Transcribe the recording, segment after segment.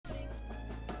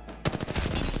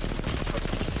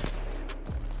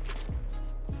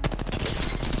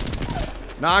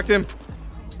Knocked him.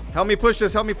 Help me push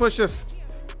this. Help me push this.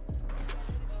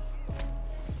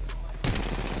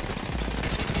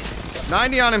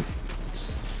 $90 on him.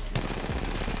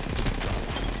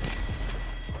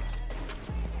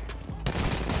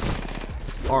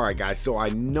 Alright guys, so I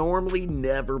normally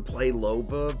never play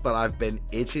Loba, but I've been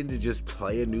itching to just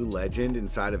play a new legend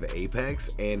inside of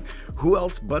Apex, and who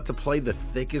else but to play the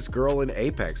thickest girl in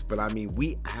Apex. But I mean,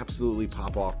 we absolutely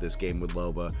pop off this game with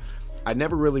Loba. I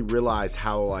never really realized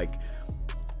how like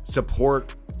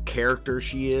support character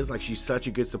she is. Like, she's such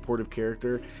a good supportive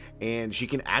character, and she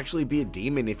can actually be a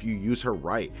demon if you use her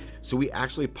right. So we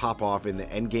actually pop off, and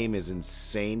the end game is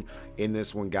insane in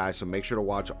this one, guys. So make sure to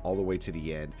watch all the way to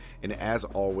the end. And as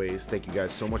always, thank you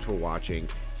guys so much for watching.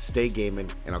 Stay gaming,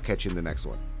 and I'll catch you in the next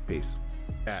one. Peace.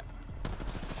 Yeah.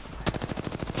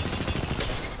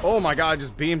 Oh my god, I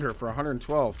just beamed her for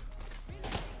 112.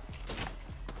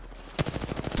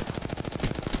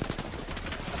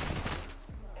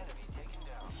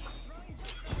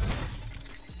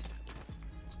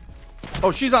 Oh,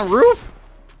 she's on roof?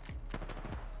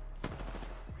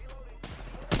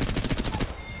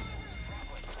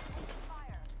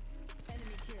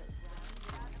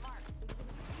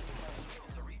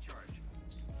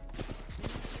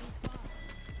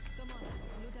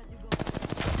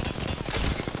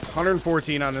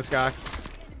 $114 on this guy.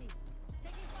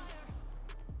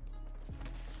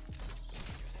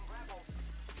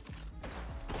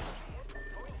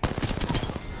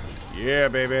 Yeah,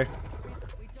 baby.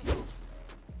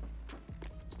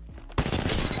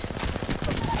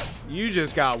 You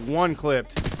just got one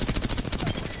clipped.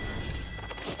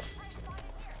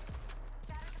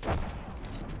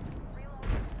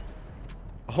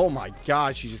 Oh my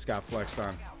god, she just got flexed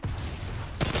on.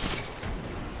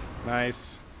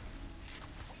 Nice.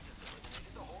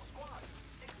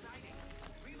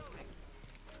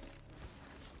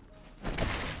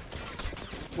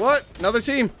 What? Another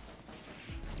team.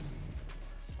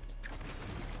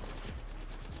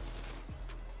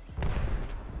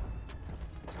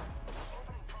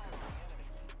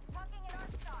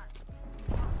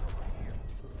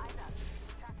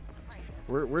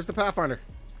 Where's the Pathfinder?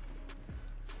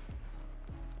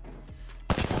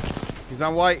 He's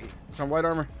on white. He's on white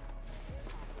armor.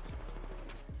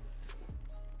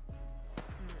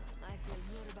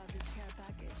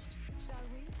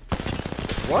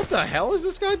 What the hell is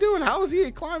this guy doing? How is he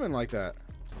climbing like that?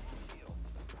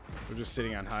 We're just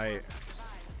sitting on height.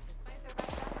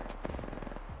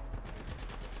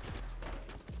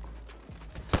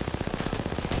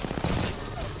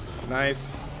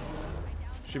 Nice.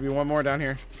 Should be one more down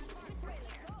here.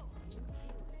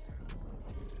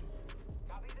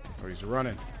 Oh, he's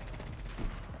running.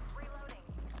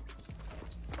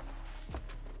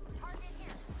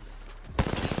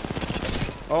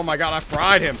 Oh my god, I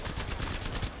fried him.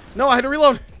 No, I had to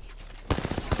reload.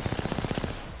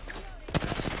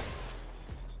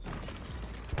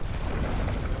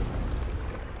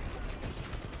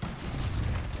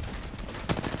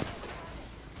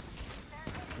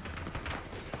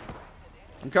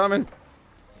 I'm coming.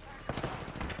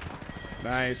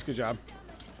 Nice, good job.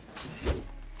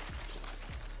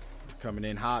 Coming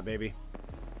in hot, baby.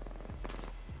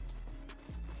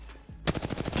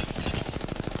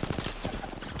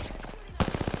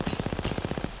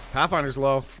 Pathfinder's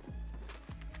low.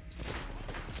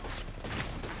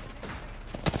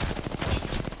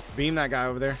 Beam that guy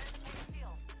over there.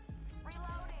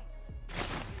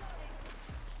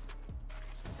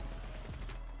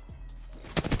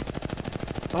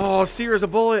 Oh, Seer's a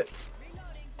bullet.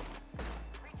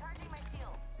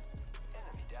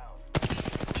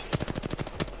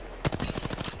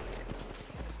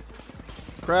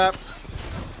 Crap.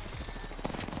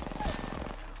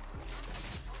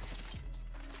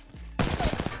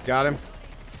 Got him.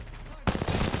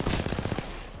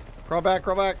 Crawl back,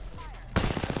 crawl back.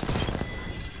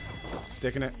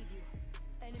 Sticking it.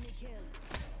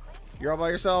 You're all by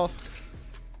yourself.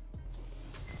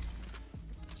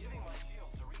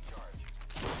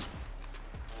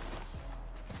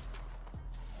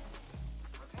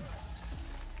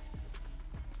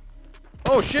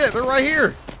 Oh shit, they're right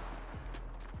here.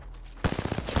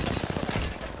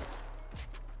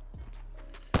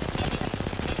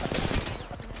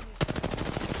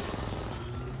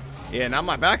 Yeah, now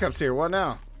my backup's here. What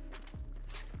now?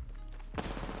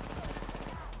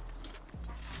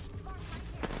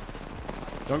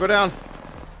 Don't go down.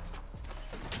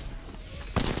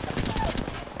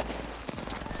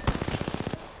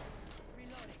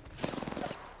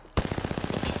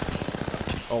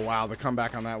 Oh wow, the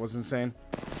comeback on that was insane.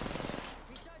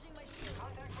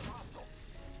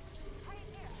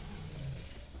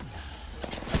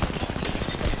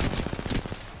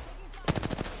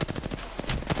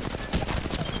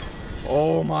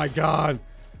 Oh my god.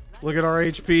 Look at our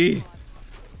HP.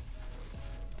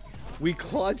 We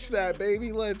clutched that,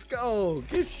 baby. Let's go.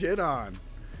 Get shit on.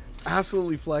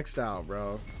 Absolutely flexed out,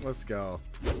 bro. Let's go.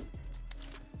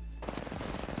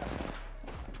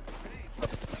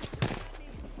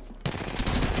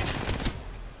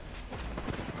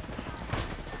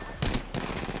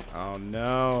 Oh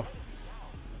no.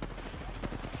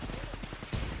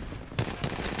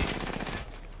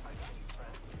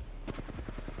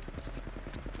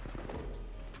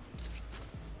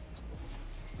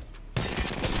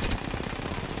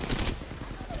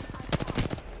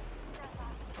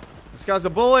 This guy's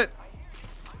a bullet.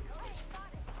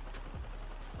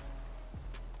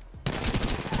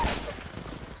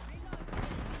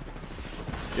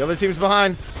 The other team's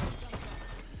behind.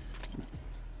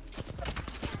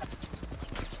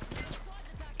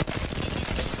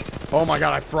 Oh my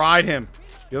god, I fried him.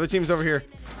 The other team's over here.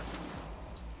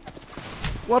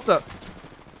 What the?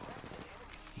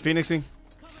 Phoenixing.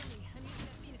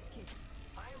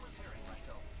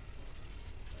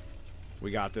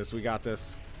 We got this, we got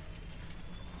this.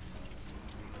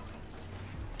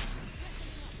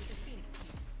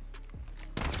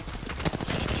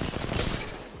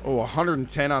 Oh,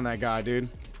 110 on that guy, dude.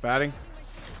 Batting.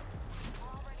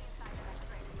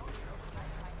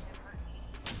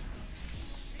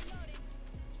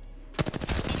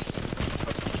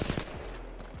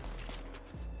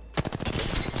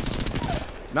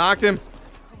 Knocked him.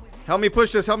 Help me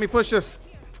push this. Help me push this.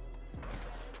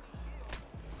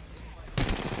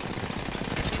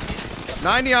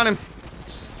 $90 on him.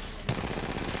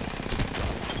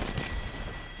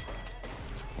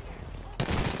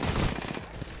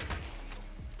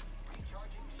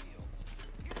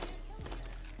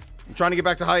 I'm trying to get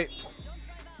back to height.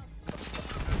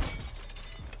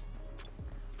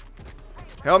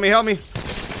 Help me, help me.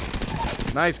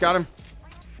 Nice, got him.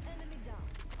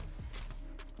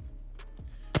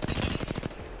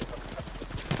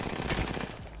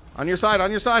 On your side, on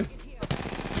your side.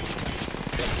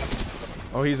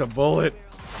 Oh, he's a bullet.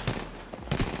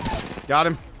 Got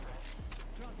him.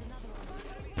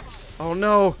 Oh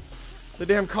no. The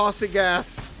damn caustic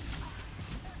gas.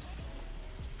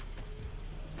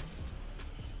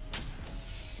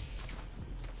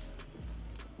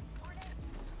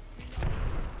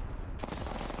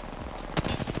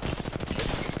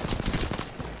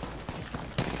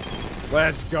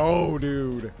 Let's go,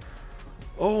 dude.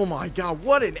 Oh my god,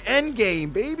 what an end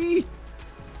game, baby.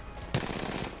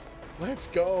 Let's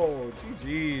go.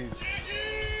 GG's.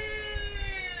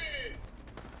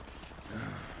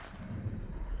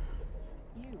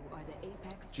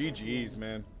 GG's,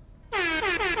 man. The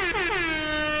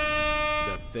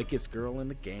thickest girl in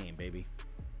the game, baby.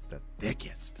 The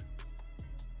thickest.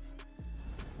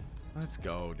 Let's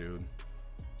go, dude.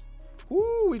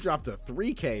 Woo, we dropped a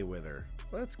 3K with her.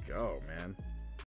 Let's go, man.